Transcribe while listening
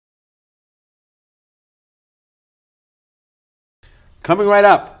Coming right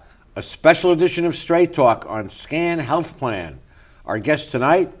up, a special edition of Straight Talk on Scan Health Plan. Our guest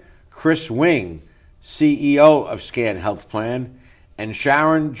tonight, Chris Wing, CEO of Scan Health Plan, and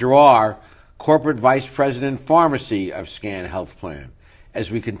Sharon, Jhawar, Corporate Vice President Pharmacy of Scan Health Plan,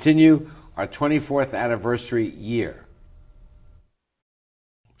 as we continue our 24th anniversary year.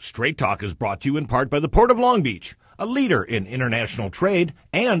 Straight Talk is brought to you in part by the Port of Long Beach, a leader in international trade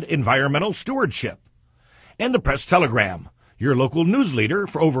and environmental stewardship, and the Press Telegram, your local news leader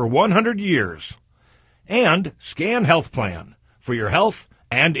for over 100 years, and Scan Health Plan for your health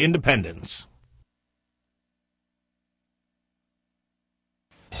and independence.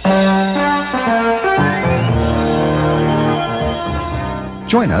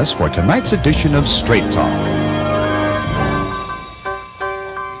 Join us for tonight's edition of Straight Talk.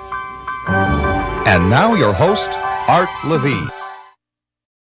 And now your host, Art Levine.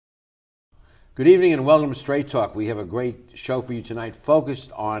 Good evening and welcome to Straight Talk. We have a great show for you tonight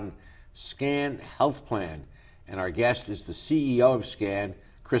focused on Scan Health Plan. And our guest is the CEO of Scan,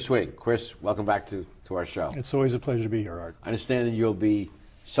 Chris Wing. Chris, welcome back to our show. It's always a pleasure to be here, Art. I understand that you'll be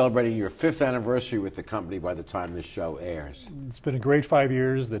celebrating your 5th anniversary with the company by the time this show airs. It's been a great 5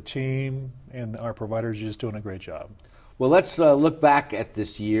 years. The team and our providers are just doing a great job. Well, let's look back at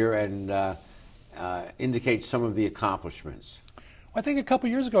this year and indicate some of the accomplishments. I think a couple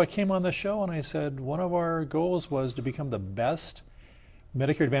years ago I came on the show and I said one of our goals was to become the best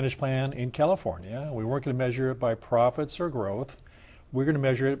Medicare Advantage plan in California. We weren't going to measure it by profits or growth. We're going to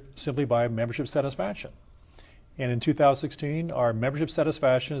measure it simply by membership satisfaction. And in 2016, our membership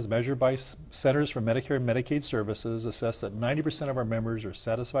satisfaction is measured by Centers for Medicare and Medicaid Services, assessed that 90% of our members are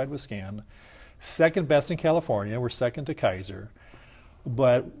satisfied with Scan. Second best in California. We're second to Kaiser.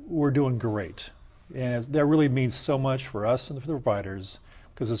 But we're doing great. And that really means so much for us and for the providers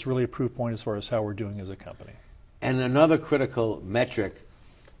because it's really a proof point as far as how we're doing as a company. And another critical metric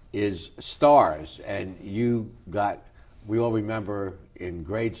is stars. And you got, we all remember in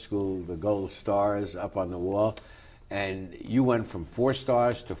grade school, the gold stars up on the wall. And you went from 4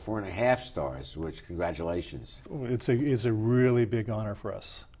 stars to 4.5 stars, which congratulations. It's a really big honor for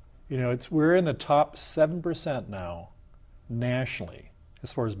us. You know, we're in the top 7% now nationally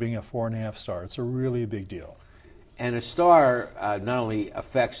as far as being a 4.5 star. It's a really big deal. And a star not only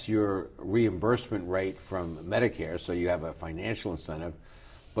affects your reimbursement rate from Medicare, so you have a financial incentive,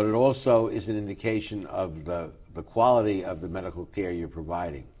 but it also is an indication of the quality of the medical care you're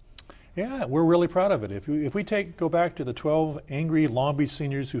providing. Yeah, we're really proud of it. If we go back to the 12 angry Long Beach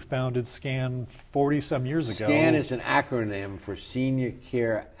seniors who founded SCAN 40-some years ago. SCAN is an acronym for Senior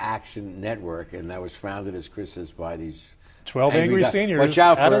Care Action Network, and that was founded, as Chris says, by these 12 angry seniors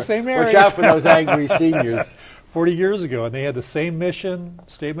out of St. Mary's. Watch out for those angry seniors. 40 years ago, and they had the same mission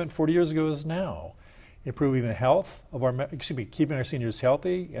statement 40 years ago as now. Improving the health of keeping our seniors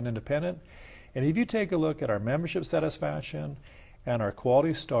healthy and independent. And if you take a look at our membership satisfaction and our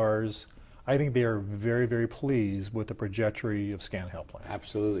quality stars, I think they are very, very pleased with the trajectory of Scan Health Plan.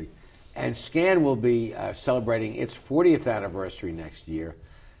 Absolutely. And Scan will be celebrating its 40th anniversary next year.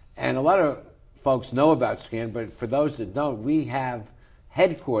 And a lot of folks know about Scan, but for those that don't, we have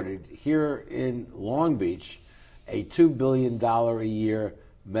headquartered here in Long Beach a $2 billion a year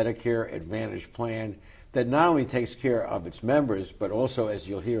Medicare Advantage plan that not only takes care of its members, but also, as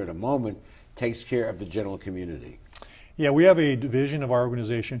you'll hear in a moment, takes care of the general community. Yeah, we have a division of our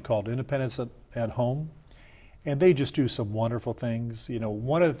organization called Independence at Home, and they just do some wonderful things. You know,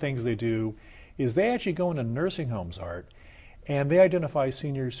 one of the things they do is they actually go into nursing homes, Art, and they identify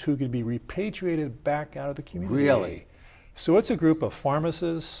seniors who could be repatriated back out of the community. Really? So it's a group of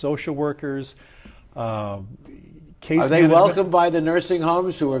pharmacists, social workers, case Are they management. welcomed by the nursing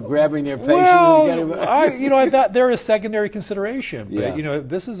homes who are grabbing their patients? Well, and getting... I thought they're a secondary consideration. But, Yeah.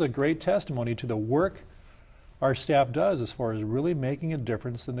 this is a great testimony to the work our staff does as far as really making a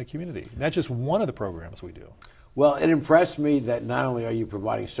difference in the community. And that's just one of the programs we do. Well, it impressed me that not only are you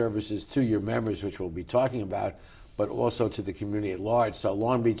providing services to your members, which we'll be talking about, but also to the community at large. So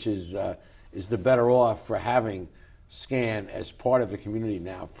Long Beach is the better off for having Scan as part of the community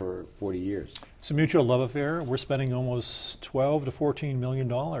now for 40 years. It's a mutual love affair. We're spending almost $12 to $14 million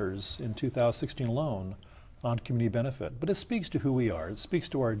in 2016 alone on community benefit. But it speaks to who we are. It speaks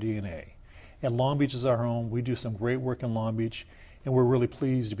to our DNA. And Long Beach is our home. We do some great work in Long Beach, and we're really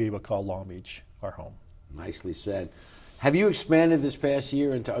pleased to be able to call Long Beach our home. Nicely said. Have you expanded this past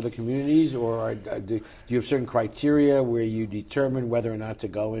year into other communities, or do you have certain criteria where you determine whether or not to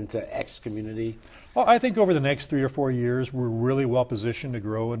go into X community? Well, I think over the next 3 or 4 years, we're really well positioned to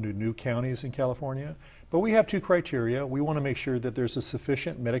grow into new counties in California. But we have 2 criteria. We want to make sure that there's a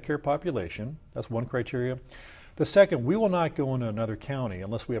sufficient Medicare population. That's one criteria. The second, we will not go into another county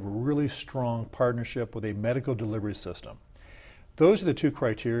unless we have a really strong partnership with a medical delivery system. Those are the two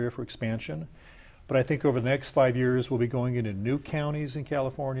criteria for expansion. But I think over the next 5 years, we'll be going into new counties in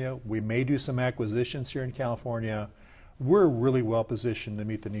California. We may do some acquisitions here in California. We're really well positioned to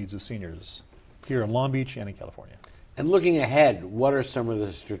meet the needs of seniors here in Long Beach and in California. And looking ahead, what are some of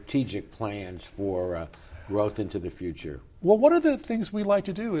the strategic plans for growth into the future? Well, one of the things we like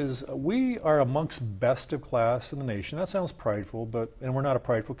to do is we are amongst best of class in the nation. That sounds prideful, and we're not a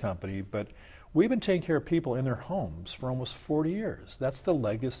prideful company, but we've been taking care of people in their homes for almost 40 years. That's the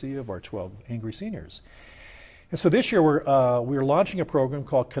legacy of our 12 Angry Seniors. And so this year we're launching a program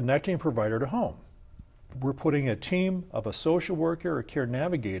called Connecting Provider to Home. We're putting a team of a social worker or care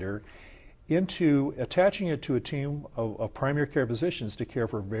navigator into attaching it to a team of primary care physicians to care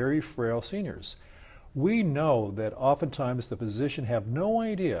for very frail seniors. We know that oftentimes the physician have no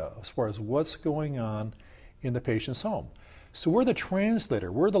idea as far as what's going on in the patient's home. So we're the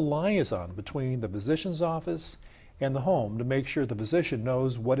translator, we're the liaison between the physician's office and the home to make sure the physician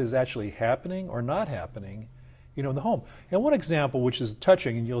knows what is actually happening or not happening, in the home. And one example, which is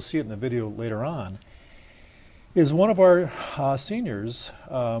touching, and you'll see it in the video later on, is one of our seniors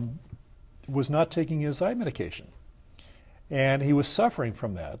was not taking his eye medication, and he was suffering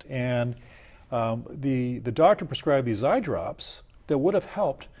from that. And the doctor prescribed these eye drops that would have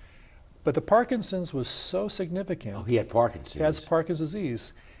helped, but the Parkinson's was so significant. Oh, he had Parkinson's. He has Parkinson's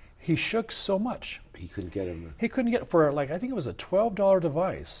disease. He shook so much. He couldn't get him. He couldn't get, for I think it was a $12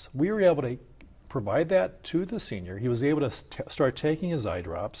 device. We were able to provide that to the senior. He was able to start taking his eye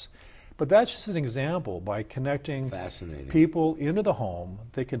drops. But that's just an example. By connecting people into the home,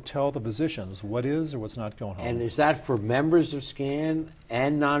 they can tell the physicians what is or what's not going on. And is that for members of SCAN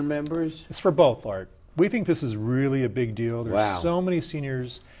and non-members? It's for both, Art. We think this is really a big deal. There's so many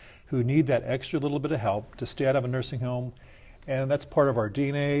seniors who need that extra little bit of help to stay out of a nursing home. And that's part of our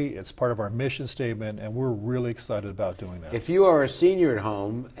DNA, it's part of our mission statement, and we're really excited about doing that. If you are a senior at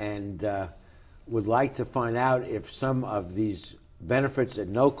home and would like to find out if some of these benefits at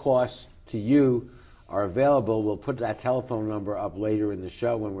no cost to you are available, we'll put that telephone number up later in the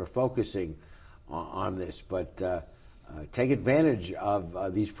show when we're focusing on this. But take advantage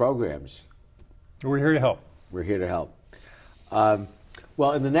of these programs. We're here to help. We're here to help.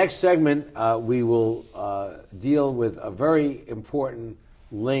 Well, in the next segment, we will deal with a very important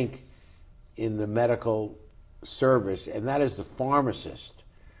link in the medical service, and that is the pharmacist.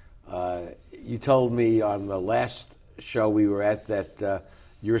 You told me on the last show we were at that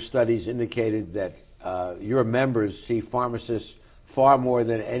your studies indicated that your members see pharmacists far more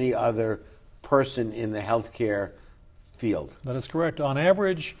than any other person in the healthcare field. That is correct. On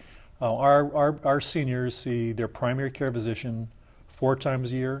average, our seniors see their primary care physician 4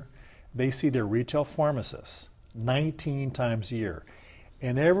 times a year. They see their retail pharmacist 19 times a year.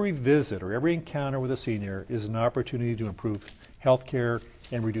 And every visit or every encounter with a senior is an opportunity to improve health care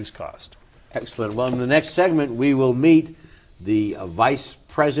and reduce cost. Excellent. Well, in the next segment, we will meet the Vice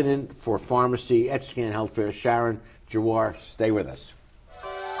President for Pharmacy at SCAN Healthcare, Sharon Jhawar. Stay with us.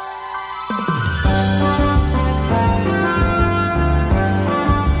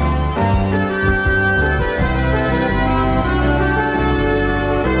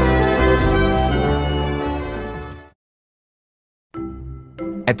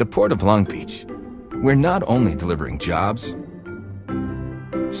 At the Port of Long Beach, we're not only delivering jobs,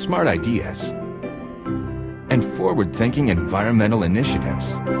 smart ideas, and forward-thinking environmental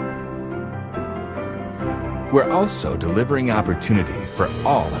initiatives. We're also delivering opportunity for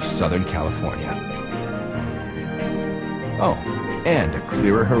all of Southern California. Oh, and a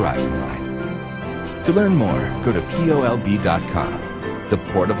clearer horizon line. To learn more, go to POLB.com, the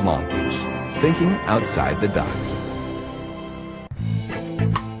Port of Long Beach, thinking outside the docks.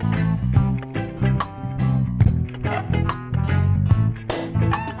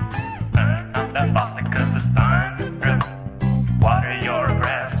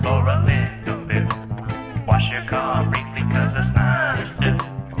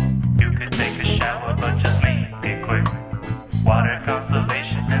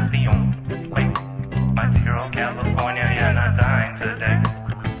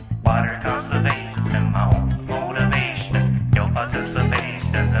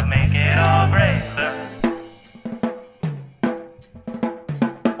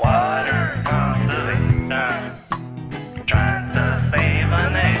 Trying to save a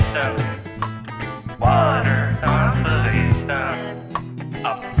nation.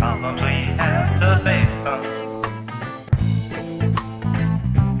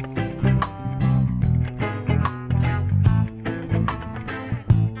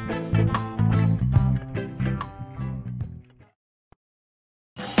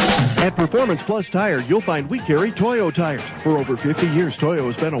 At Performance Plus Tire, you'll find we carry Toyo tires. For over 50 years, Toyo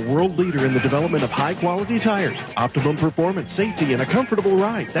has been a world leader in the development of high-quality tires. Optimum performance, safety, and a comfortable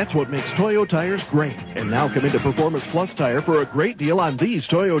ride. That's what makes Toyo tires great. And now come into Performance Plus Tire for a great deal on these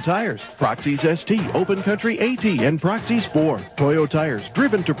Toyo tires. Proxys ST, Open Country AT, and Proxys 4. Toyo tires,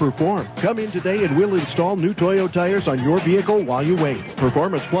 driven to perform. Come in today and we'll install new Toyo tires on your vehicle while you wait.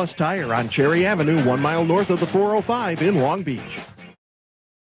 Performance Plus Tire on Cherry Avenue, 1 mile north of the 405 in Long Beach.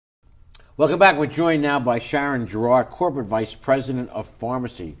 Welcome back. We're joined now by Sharon Jhawar, Corporate Vice President of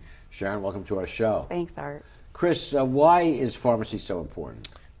Pharmacy. Sharon, welcome to our show. Thanks, Art. Chris, why is pharmacy so important?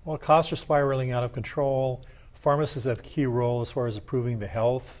 Well, costs are spiraling out of control. Pharmacists have a key role as far as improving the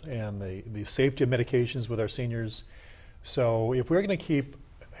health and the safety of medications with our seniors. So if we're going to keep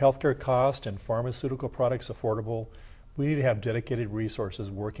healthcare costs and pharmaceutical products affordable, we need to have dedicated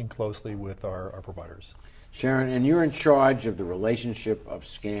resources working closely with our providers. Sharon, and you're in charge of the relationship of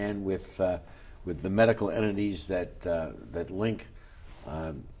SCAN with the medical entities that link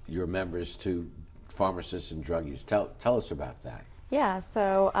your members to pharmacists and drug use. Tell us about that. Yeah,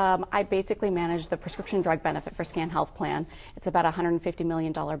 so I basically manage the prescription drug benefit for SCAN Health Plan. It's about a $150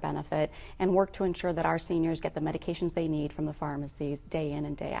 million benefit, and work to ensure that our seniors get the medications they need from the pharmacies day in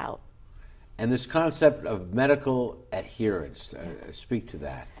and day out. And this concept of medical adherence, speak to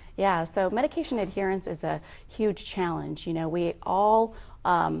that. Yeah, so medication adherence is a huge challenge. You know, we all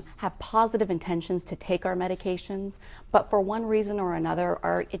have positive intentions to take our medications, but for one reason or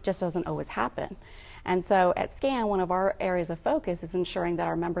another, it just doesn't always happen. And so at SCAN, one of our areas of focus is ensuring that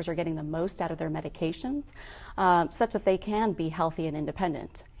our members are getting the most out of their medications, such that they can be healthy and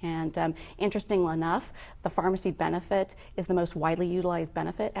independent. And interestingly enough, the pharmacy benefit is the most widely utilized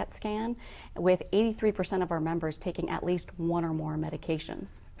benefit at SCAN, with 83% of our members taking at least one or more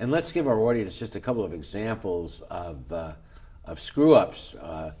medications. And let's give our audience just a couple of examples of screw-ups.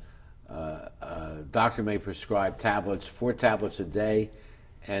 A doctor may prescribe tablets, 4 tablets a day,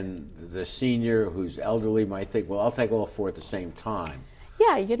 and the senior who's elderly might think, well, I'll take all 4 at the same time.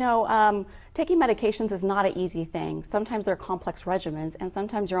 Yeah, you know, taking medications is not an easy thing. Sometimes they're complex regimens, and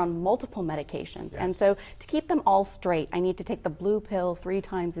sometimes you're on multiple medications. Yes. And so to keep them all straight, I need to take the blue pill 3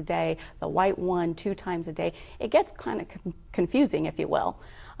 times a day, the white one 2 times a day. It gets kind of confusing, if you will.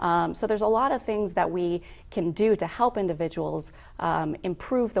 So there's a lot of things that we can do to help individuals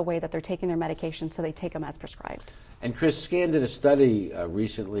improve the way that they're taking their medications so they take them as prescribed. And Chris, SCAN did a study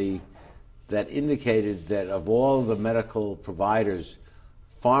recently that indicated that of all the medical providers,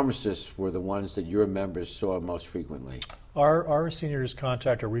 pharmacists were the ones that your members saw most frequently. Our seniors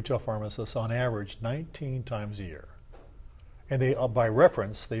contact our retail pharmacists on average 19 times a year. And they, by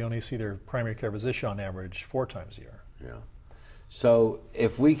reference, they only see their primary care physician on average 4 times a year. Yeah. So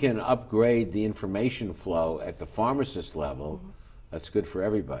if we can upgrade the information flow at the pharmacist level, that's good for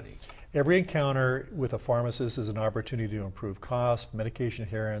everybody. Every encounter with a pharmacist is an opportunity to improve cost, medication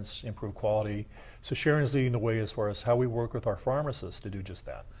adherence, improve quality. So Sharon is leading the way as far as how we work with our pharmacists to do just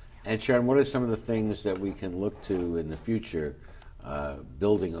that. And Sharon, what are some of the things that we can look to in the future,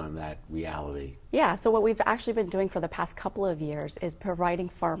 building on that reality? Yeah, so what we've actually been doing for the past couple of years is providing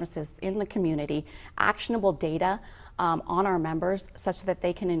pharmacists in the community actionable data on our members, such that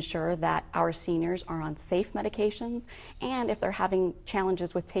they can ensure that our seniors are on safe medications, and if they're having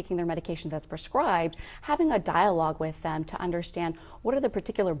challenges with taking their medications as prescribed, having a dialogue with them to understand what are the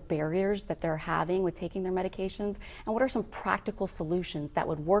particular barriers that they're having with taking their medications, and what are some practical solutions that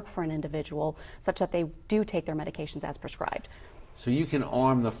would work for an individual such that they do take their medications as prescribed. So you can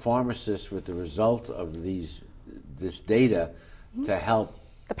arm the pharmacist with the result of this data to help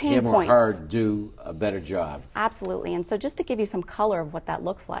the pain him points. or her do a better job. Absolutely. And so just to give you some color of what that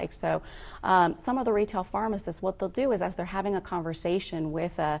looks like, so some of the retail pharmacists, what they'll do is as they're having a conversation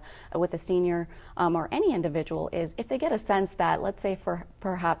with a senior or any individual, is if they get a sense that, let's say for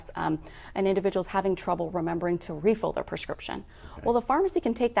perhaps an individual's having trouble remembering to refill their prescription. Okay. Well, the pharmacy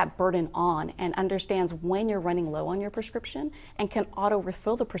can take that burden on and understands when you're running low on your prescription and can auto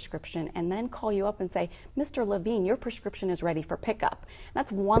refill the prescription and then call you up and say, Mr. Levine, your prescription is ready for pickup. And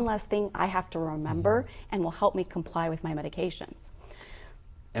that's one less thing I have to remember and will help me comply with my medications.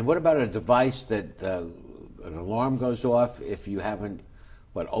 And what about a device that an alarm goes off if you haven't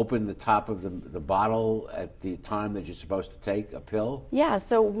opened the top of the bottle at the time that you're supposed to take a pill? Yeah,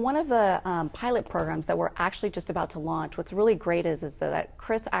 so one of the pilot programs that we're actually just about to launch, what's really great is that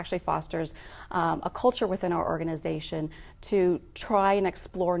Chris actually fosters a culture within our organization to try and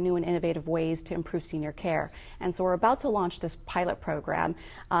explore new and innovative ways to improve senior care. And so we're about to launch this pilot program.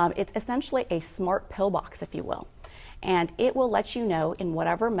 It's essentially a smart pill box, if you will. and it will let you know in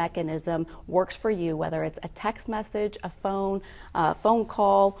whatever mechanism works for you, whether it's a text message, a phone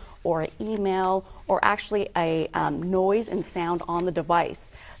call, or an email, or actually a noise and sound on the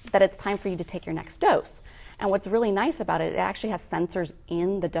device, that it's time for you to take your next dose. And what's really nice about it, it actually has sensors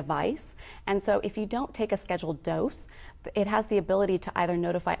in the device. And so if you don't take a scheduled dose, it has the ability to either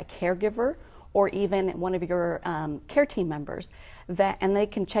notify a caregiver or even one of your care team members, and they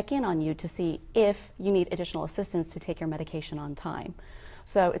can check in on you to see if you need additional assistance to take your medication on time.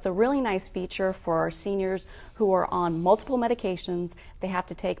 So it's a really nice feature for our seniors who are on multiple medications. They have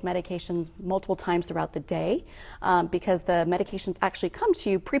to take medications multiple times throughout the day because the medications actually come to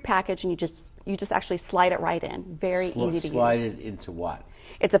you prepackaged, and you just actually slide it right in. Very easy to use. Slide it into what?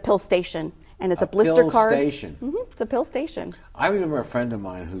 It's a pill station, and it's a blister card. Pill station. It's a pill station. I remember a friend of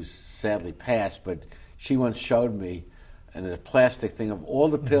mine who's sadly passed, but she once showed me a plastic thing of all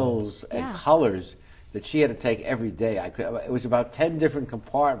the pills and colors that she had to take every day. It was about 10 different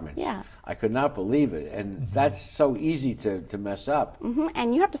compartments. Yeah. I could not believe it, and that's so easy to mess up.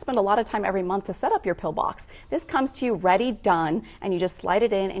 And you have to spend a lot of time every month to set up your pill box. This comes to you ready, done, and you just slide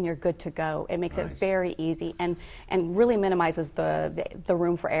it in and you're good to go. It makes it very easy and really minimizes the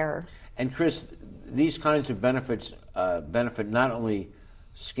room for error. And Chris, these kinds of benefits benefit not only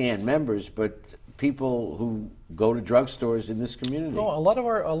SCAN members, but people who go to drugstores in this community. Well, a lot of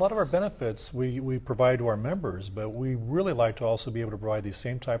our benefits we provide to our members, but we really like to also be able to provide these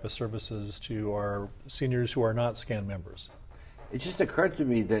same type of services to our seniors who are not SCAN members. It just occurred to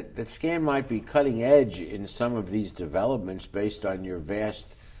me that SCAN might be cutting edge in some of these developments based on your vast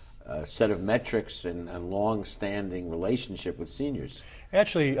set of metrics and long-standing relationship with seniors.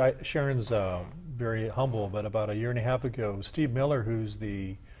 Actually, Sharon's very humble, but about a year and a half ago, Steve Miller, who's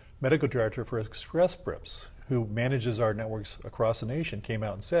the medical director for Express Scripts, who manages our networks across the nation, came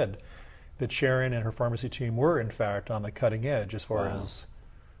out and said that Sharon and her pharmacy team were, in fact, on the cutting edge as far as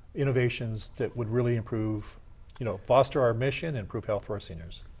innovations that would really improve, foster our mission and improve health for our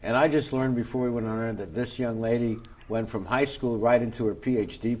seniors. And I just learned before we went on air that this young lady went from high school right into her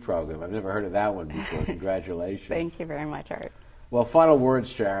PhD program. I've never heard of that one before. Congratulations. Thank you very much, Art. Well, final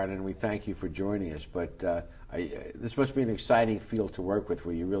words, Sharon, and we thank you for joining us. But this must be an exciting field to work with,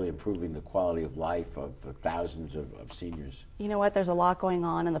 where you're really improving the quality of life of thousands of seniors. You know what? There's a lot going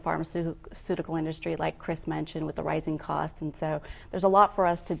on in the pharmaceutical industry, like Chris mentioned, with the rising costs. And so there's a lot for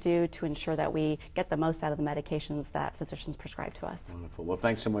us to do to ensure that we get the most out of the medications that physicians prescribe to us. Wonderful. Well,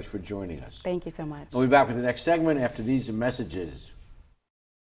 thanks so much for joining us. Thank you so much. We'll be back with the next segment after these messages.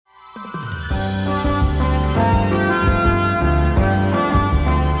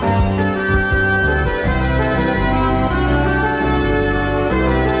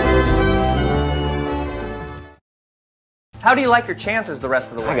 How do you like your chances the rest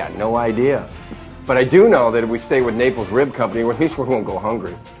of the way? I got no idea. But I do know that if we stay with Naples Rib Company, at least we won't go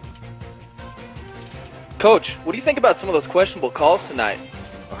hungry. Coach, what do you think about some of those questionable calls tonight?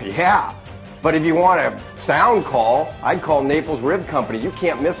 Oh, yeah. But if you want a sound call, I'd call Naples Rib Company. You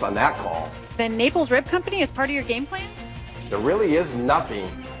can't miss on that call. Then Naples Rib Company is part of your game plan? There really is nothing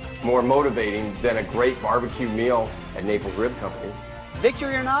more motivating than a great barbecue meal at Naples Rib Company.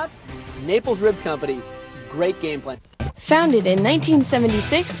 Victory or not, Naples Rib Company, great game plan. Founded in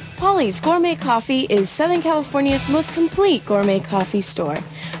 1976, Polly's Gourmet Coffee is Southern California's most complete gourmet coffee store.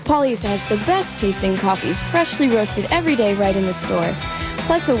 Polly's has the best tasting coffee, freshly roasted every day right in the store,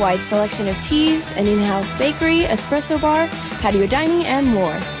 plus a wide selection of teas, an in-house bakery, espresso bar, patio dining, and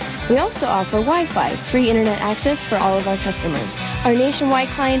more. We also offer Wi-Fi, free internet access for all of our customers. Our nationwide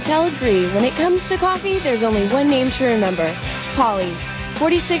clientele agree when it comes to coffee, there's only one name to remember, Polly's,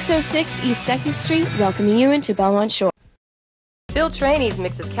 4606 East 2nd Street, welcoming you into Belmont Shore. Phil Trainees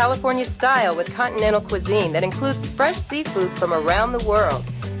mixes California style with continental cuisine that includes fresh seafood from around the world.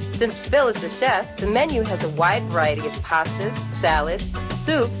 Since Phil is the chef, the menu has a wide variety of pastas, salads,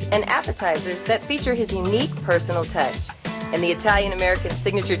 soups, and appetizers that feature his unique personal touch. And the Italian-American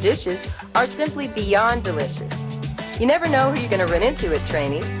signature dishes are simply beyond delicious. You never know who you're going to run into at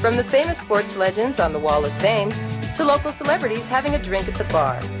Trainees, from the famous sports legends on the Wall of Fame to local celebrities having a drink at the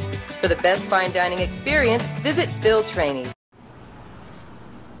bar. For the best fine dining experience, visit Phil Trainees.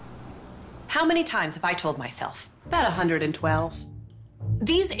 How many times have I told myself? About 112.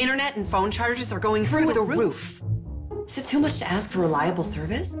 These internet and phone charges are going through the roof. Is it too much to ask for reliable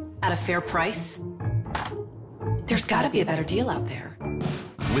service? At a fair price? There's got to be a better deal out there.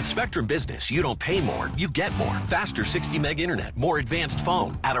 With Spectrum Business, you don't pay more, you get more. Faster 60 meg internet, more advanced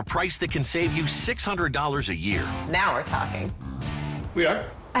phone, at a price that can save you $600 a year. Now we're talking. We are?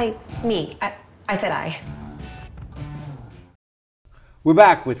 I said I. We're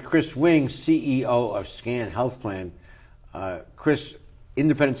back with Chris Wing, CEO of SCAN Health Plan. Chris,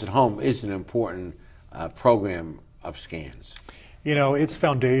 Independence at Home is an important program of scans. You know, it's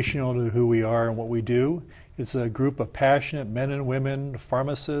foundational to who we are and what we do. It's a group of passionate men and women,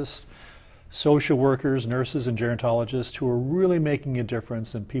 pharmacists, social workers, nurses, and gerontologists who are really making a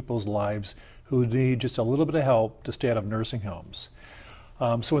difference in people's lives who need just a little bit of help to stay out of nursing homes.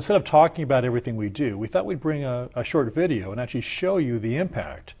 So instead of talking about everything we do, we thought we'd bring a short video and actually show you the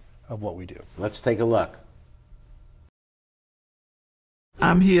impact of what we do. Let's take a look.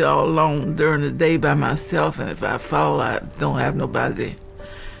 I'm here all alone during the day by myself, and if I fall, I don't have nobody to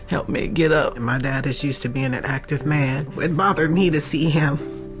help me get up. My dad is used to being an active man. It bothered me to see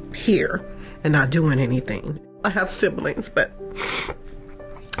him here and not doing anything. I have siblings, but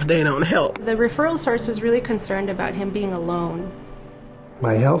they don't help. The referral source was really concerned about him being alone.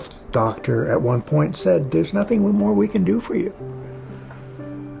 My health doctor at one point said, "There's nothing more we can do for you.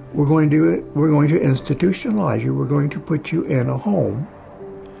 We're going to institutionalize you. We're going to put you in a home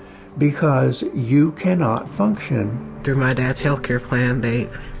because you cannot function." Through my dad's healthcare plan, they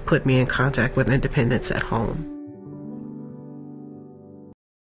put me in contact with Independence at Home.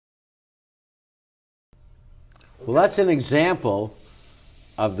 Well, that's an example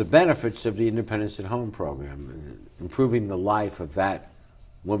of the benefits of the Independence at Home program, improving the life of that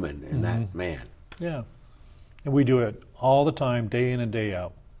woman and that man. Yeah. And we do it all the time, day in and day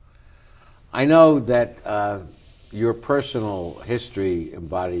out. I know that your personal history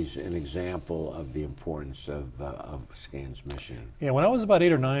embodies an example of the importance of SCAN's mission. Yeah, when I was about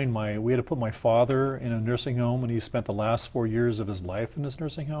 8 or 9, we had to put my father in a nursing home, and he spent the last 4 years of his life in this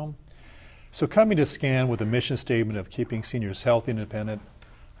nursing home. So coming to SCAN with a mission statement of keeping seniors healthy and independent,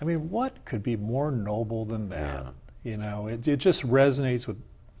 I mean, what could be more noble than that? Yeah. You know, it just resonates with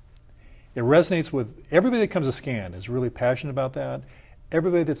everybody that comes to SCAN is really passionate about that.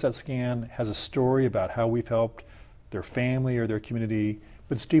 Everybody that's at SCAN has a story about how we've helped their family or their community,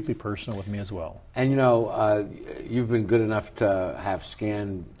 but it's deeply personal with me as well. And you know, you've been good enough to have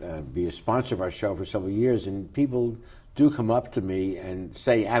SCAN be a sponsor of our show for several years, and people do come up to me and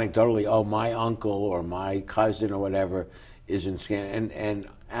say anecdotally, "Oh, my uncle or my cousin or whatever is in SCAN," and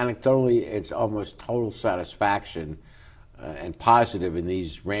anecdotally, it's almost total satisfaction and positive in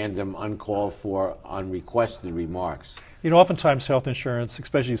these random, uncalled for, unrequested remarks. You know, oftentimes health insurance,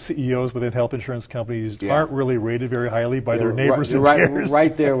 especially CEOs within health insurance companies, aren't really rated very highly by their neighbors and peers.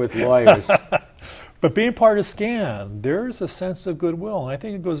 Right there with lawyers. But being part of SCAN, there's a sense of goodwill. And I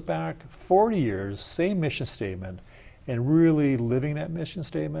think it goes back 40 years, same mission statement, and really living that mission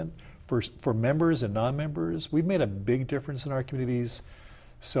statement for members and non-members. We've made a big difference in our communities.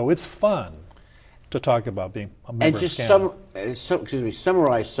 So it's fun to talk about being a member of SCAN. And just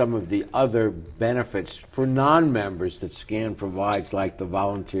summarize some of the other benefits for non-members that SCAN provides, like the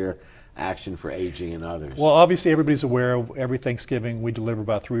volunteer action for aging and others. Well, obviously everybody's aware of every Thanksgiving we deliver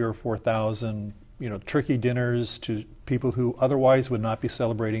about 3,000 or 4,000, turkey dinners to people who otherwise would not be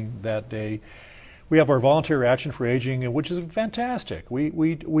celebrating that day. We have our volunteer action for aging, which is fantastic. We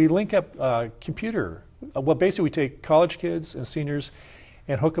link up computer. Well, basically we take college kids and seniors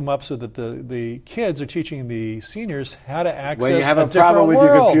and hook them up so that the kids are teaching the seniors how to access When you have a problem with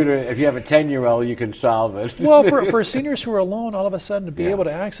your computer, if you have a 10-year-old, you can solve it. Well, for seniors who are alone, all of a sudden to be able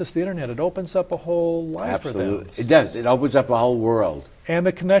to access the internet, it opens up a whole life for them. It does. It opens up a whole world. And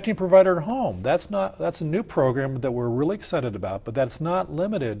the Connecting Provider at Home, that's a new program that we're really excited about, but that's not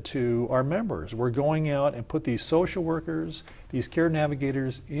limited to our members. We're going out and put these social workers, these care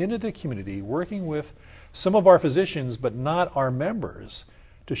navigators into the community, working with some of our physicians, but not our members,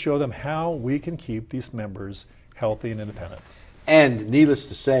 to show them how we can keep these members healthy and independent. And needless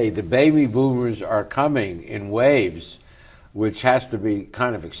to say, the baby boomers are coming in waves, which has to be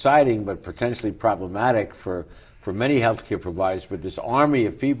kind of exciting but potentially problematic for many healthcare providers. But this army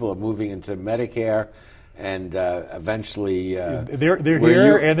of people are moving into Medicare, and eventually they're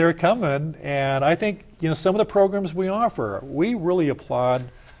here and they're coming. And I think some of the programs we offer, we really applaud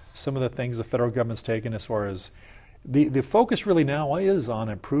some of the things the federal government's taken as far as the focus really now is on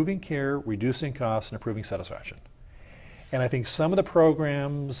improving care, reducing costs, and improving satisfaction. And I think some of the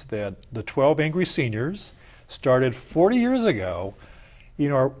programs that the 12 Angry Seniors started 40 years ago,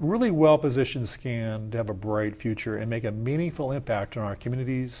 are really well-positioned SCAN to have a bright future and make a meaningful impact on our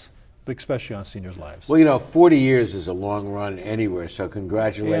communities, but especially on seniors' lives. Well, 40 years is a long run anywhere, so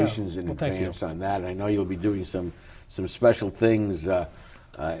congratulations in advance on that. And I know you'll be doing some special things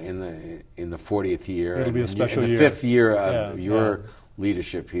in the 40th year. It'll be a special year. The 5th year of your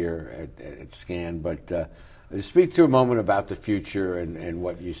leadership here at SCAN. But speak to a moment about the future and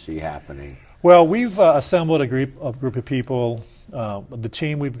what you see happening. Well, we've assembled a group of people The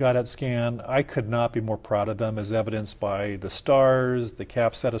team we've got at SCAN, I could not be more proud of them, as evidenced by the stars, the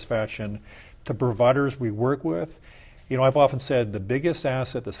CAP satisfaction, the providers we work with. You know, I've often said the biggest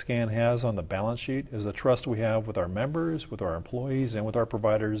asset that SCAN has on the balance sheet is the trust we have with our members, with our employees, and with our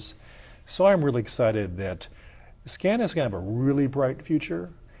providers. So I'm really excited that SCAN is going to have a really bright future.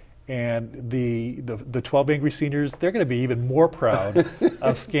 And the 12 angry seniors, they're going to be even more proud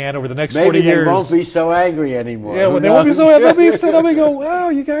of SCAN over the next 40 years. Maybe they won't be so angry anymore. Yeah, well, they won't be so angry. They'll be go, wow,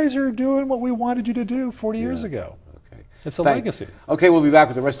 you guys are doing what we wanted you to do 40 years ago. Okay. It's a legacy. Okay, we'll be back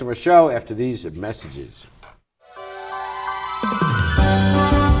with the rest of our show after these messages.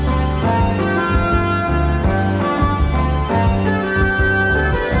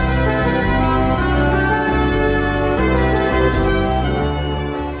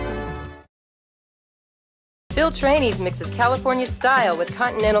 Phil Trainees mixes California style with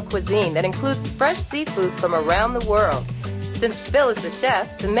continental cuisine that includes fresh seafood from around the world. Since Phil is the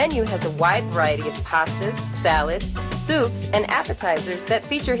chef, the menu has a wide variety of pastas, salads, soups, and appetizers that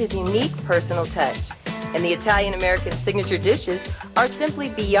feature his unique personal touch. And the Italian-American signature dishes are simply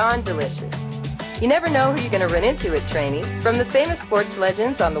beyond delicious. You never know who you're going to run into at Trainees, from the famous sports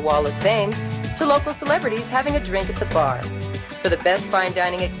legends on the Wall of Fame to local celebrities having a drink at the bar. For the best fine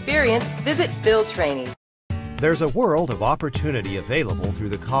dining experience, visit Phil Trainees. There's a world of opportunity available through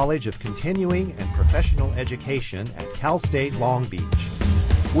the College of Continuing and Professional Education at Cal State Long Beach.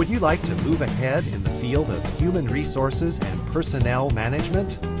 Would you like to move ahead in the field of human resources and personnel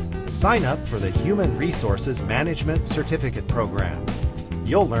management? Sign up for the Human Resources Management Certificate Program.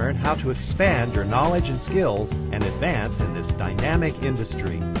 You'll learn how to expand your knowledge and skills and advance in this dynamic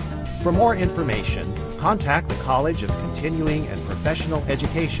industry. For more information, contact the College of Continuing and Professional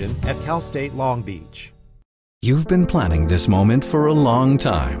Education at Cal State Long Beach. You've been planning this moment for a long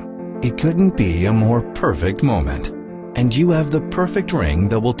time. It couldn't be a more perfect moment. And you have the perfect ring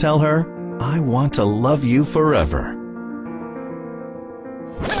that will tell her, I want to love you forever.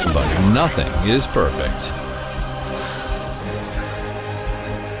 But nothing is perfect.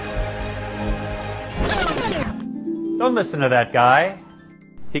 Don't listen to that guy.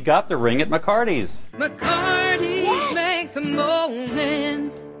 He got the ring at McCarty's. McCarty's makes a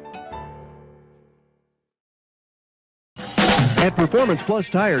moment. At Performance Plus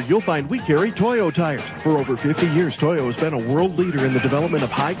Tire, you'll find we carry Toyo tires. For over 50 years, Toyo has been a world leader in the development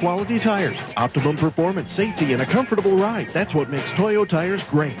of high-quality tires. Optimum performance, safety, and a comfortable ride. That's what makes Toyo tires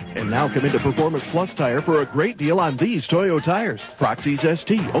great. And now come into Performance Plus Tire for a great deal on these Toyo tires. Proxys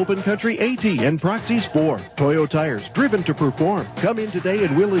ST, Open Country AT, and Proxys 4. Toyo tires, driven to perform. Come in today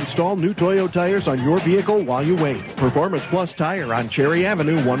and we'll install new Toyo tires on your vehicle while you wait. Performance Plus Tire on Cherry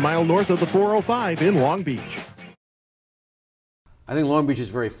Avenue, 1 mile north of the 405 in Long Beach. I think Long Beach is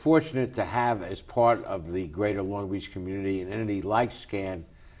very fortunate to have as part of the greater Long Beach community an entity like SCAN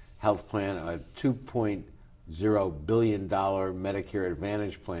Health Plan, a $2.0 billion Medicare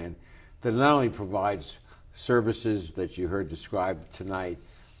Advantage plan that not only provides services that you heard described tonight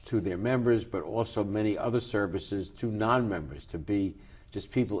to their members, but also many other services to non-members, to be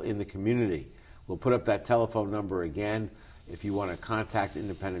just people in the community. We'll put up that telephone number again if you want to contact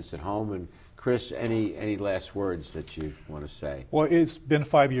independents at home. And Chris, any last words that you want to say? Well, it's been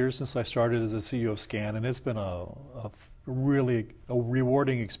 5 years since I started as the CEO of SCAN, and it's been a really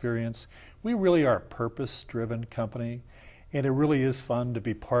rewarding experience. We really are a purpose-driven company, and it really is fun to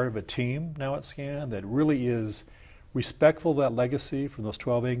be part of a team now at SCAN that really is respectful of that legacy from those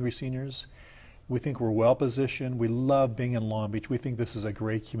 12 angry seniors. We think we're well positioned. We love being in Long Beach. We think this is a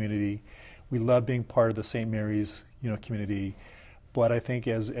great community. We love being part of the St. Mary's, community. But I think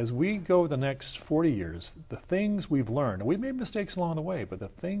as we go the next 40 years, the things we've learned, and we've made mistakes along the way, but the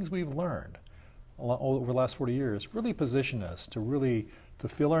things we've learned over the last 40 years really position us to really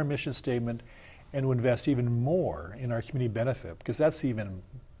fulfill our mission statement and to invest even more in our community benefit, because that's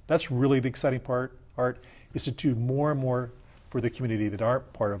really the exciting part, Art, is to do more and more for the community that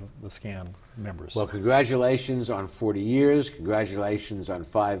aren't part of the SCAN members. Well, congratulations on 40 years. Congratulations on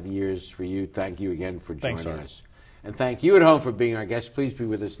 5 years for you. Thank you again for joining us. And thank you at home for being our guest. Please be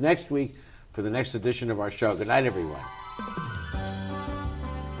with us next week for the next edition of our show. Good night, everyone.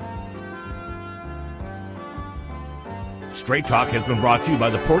 Straight Talk has been brought to you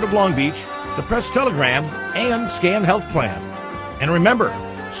by the Port of Long Beach, the Press Telegram, and SCAN Health Plan. And remember,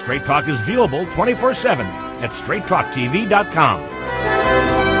 Straight Talk is viewable 24/7 at straighttalktv.com.